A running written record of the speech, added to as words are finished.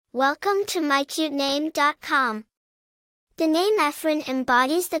Welcome to mycutename.com. The name Efrain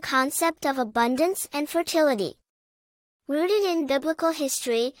embodies the concept of abundance and fertility. Rooted in biblical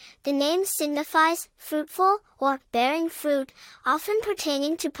history, the name signifies fruitful or bearing fruit, often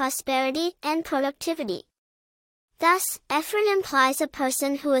pertaining to prosperity and productivity. Thus, Efrain implies a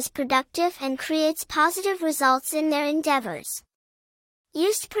person who is productive and creates positive results in their endeavors.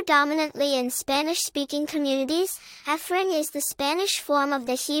 Used predominantly in Spanish-speaking communities, Efrain is the Spanish form of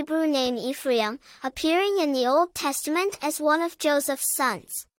the Hebrew name Ephraim, appearing in the Old Testament as one of Joseph's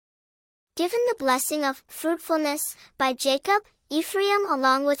sons. Given the blessing of fruitfulness by Jacob, Ephraim,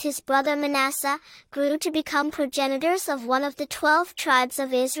 along with his brother Manasseh, grew to become progenitors of one of the 12 tribes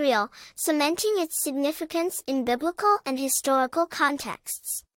of Israel, cementing its significance in biblical and historical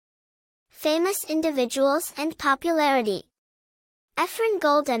contexts. Famous individuals and popularity. Efrain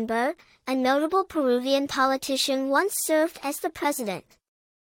Goldenberg, a notable Peruvian politician, once served as the president.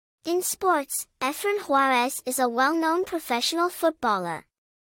 In sports, Efrain Juarez is a well-known professional footballer.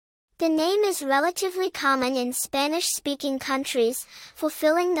 The name is relatively common in Spanish-speaking countries,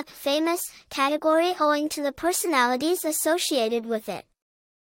 fulfilling the famous category owing to the personalities associated with it.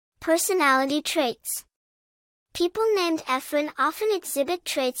 Personality traits. People named Efrain often exhibit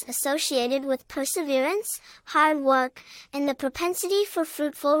traits associated with perseverance, hard work, and the propensity for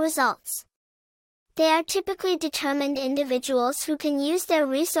fruitful results. They are typically determined individuals who can use their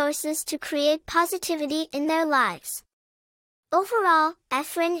resources to create positivity in their lives. Overall,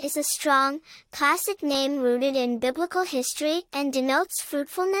 Efrain is a strong, classic name rooted in biblical history and denotes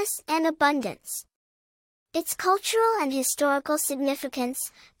fruitfulness and abundance. Its cultural and historical significance,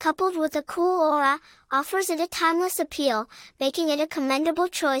 coupled with a cool aura, offers it a timeless appeal, making it a commendable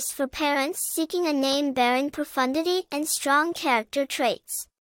choice for parents seeking a name bearing profundity and strong character traits.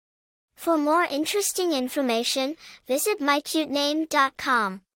 For more interesting information, visit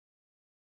mycutename.com.